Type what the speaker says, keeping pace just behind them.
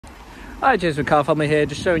Hi, James from Car Family here,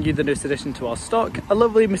 just showing you the newest addition to our stock. A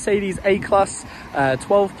lovely Mercedes A-Class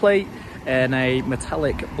 12 plate in a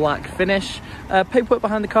metallic black finish. Paperwork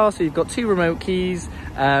behind the car, so you've got 2 remote keys.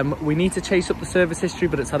 We need to chase up the service history,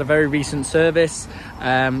 but it's had a very recent service,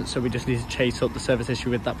 so we just need to chase up the service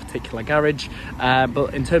history with that particular garage.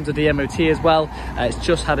 But in terms of the MOT as well, it's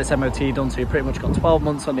just had its MOT done, so you've pretty much got 12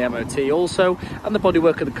 months on the MOT also. And the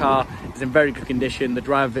bodywork of the car is in very good condition. The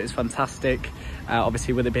drive of it is fantastic.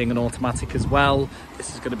 Obviously, with it being an automatic as well,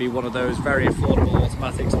 this is going to be one of those very affordable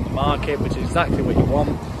automatics on the market, which is exactly what you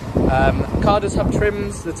want. Car does have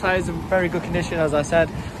trims. The tyres are in very good condition, as I said.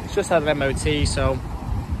 It's just had an MOT, so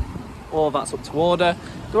all of that's up to order.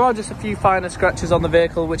 There are just a few finer scratches on the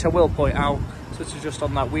vehicle, which I will point out, such as just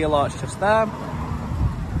on that wheel arch just there.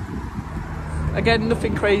 Again,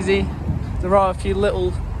 nothing crazy. There are a few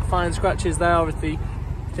little fine scratches there, obviously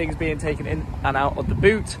things being taken in and out of the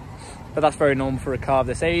boot, but that's very normal for a car of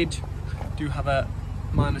this age. Do have a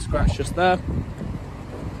minor scratch just there.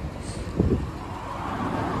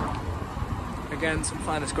 Again, some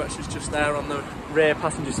finer scratches just there on the rear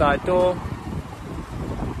passenger side door.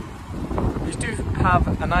 These do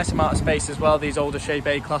have a nice amount of space as well, these older shape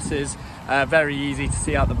A-classes. Very easy to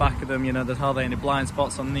see out the back of them, you know, there's hardly any blind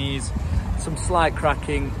spots on these. Some slight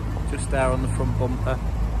cracking just there on the front bumper.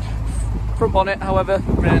 Front bonnet, however,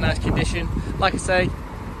 really nice condition. Like I say,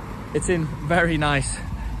 it's in very nice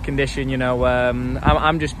condition, you know.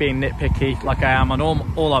 I'm just being nitpicky like I am on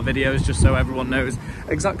all our videos, just so everyone knows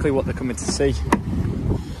exactly what they're coming to see.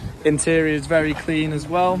 Interior is very clean as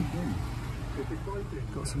well.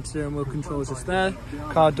 Got some steering wheel controls just there.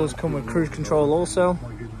 Car does come with cruise control also.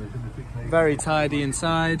 Very tidy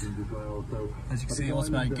inside. As you can see,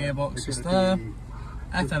 automatic gearbox just there.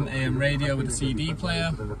 FM AM radio with a CD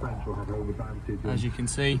player, as you can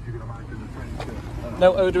see.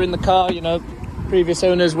 No odour in the car, you know, previous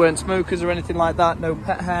owners weren't smokers or anything like that, no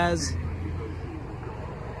pet hairs.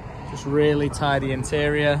 Just really tidy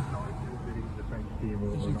interior,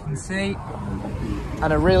 as you can see.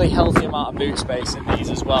 And a really healthy amount of boot space in these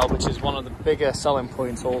as well, which is one of the bigger selling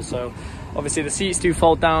points also. Obviously the seats do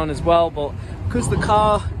fold down as well, but because the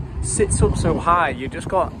car sits up so high, you've just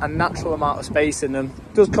got a natural amount of space in them.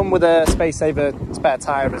 It does come with a space saver spare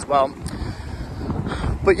tyre as well.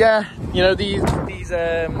 But yeah, you know, these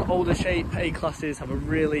older shape A-classes have a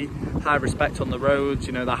really high respect on the roads.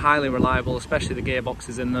 You know, they're highly reliable, especially the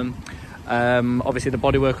gearboxes in them. Obviously the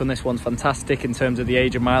bodywork on this one's fantastic in terms of the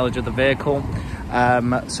age and mileage of the vehicle.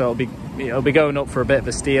 So it'll be going up for a bit of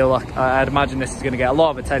a steal. I'd imagine this is going to get a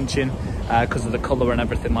lot of attention because of the colour and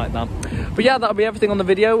everything like that. But yeah, that'll be everything on the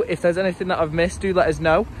video. If there's anything that I've missed, do let us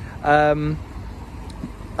know.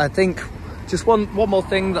 I think just one more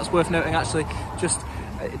thing that's worth noting, actually, just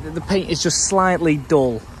the paint is just slightly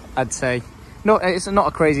dull, I'd say. No, it's not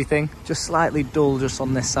a crazy thing, just slightly dull just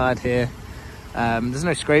on this side here. There's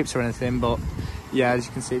no scrapes or anything, but yeah, as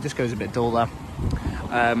you can see, it just goes a bit dull there.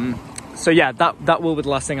 So yeah, that will be the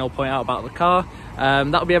last thing I'll point out about the car.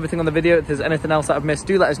 That'll be everything on the video. If there's anything else that I've missed,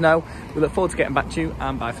 do let us know. We look forward to getting back to you,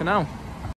 and bye for now.